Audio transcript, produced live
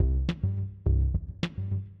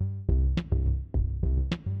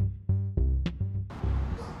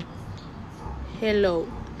Hello,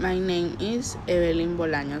 my name is Evelyn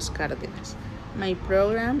Bolaños Cárdenas. My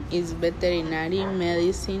program is Veterinary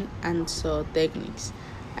Medicine and Zootechnics.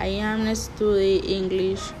 I am studying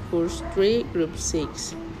English Course 3, Group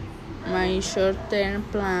 6. My short-term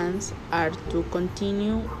plans are to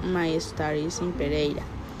continue my studies in Pereira.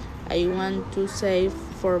 I want to save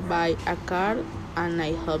for buy a car and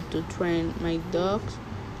I hope to train my dogs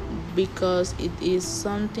because it is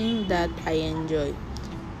something that I enjoy.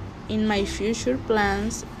 In my future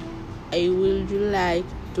plans, I will like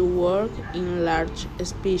to work in large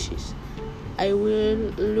species. I will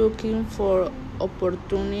looking for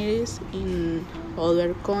opportunities in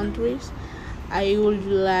other countries. I would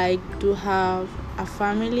like to have a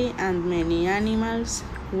family and many animals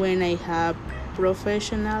when I have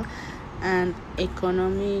professional and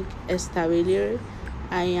economic stability.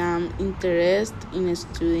 I am interested in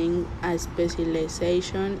studying a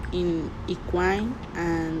specialization in equine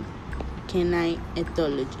and canine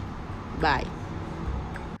ethology. Bye.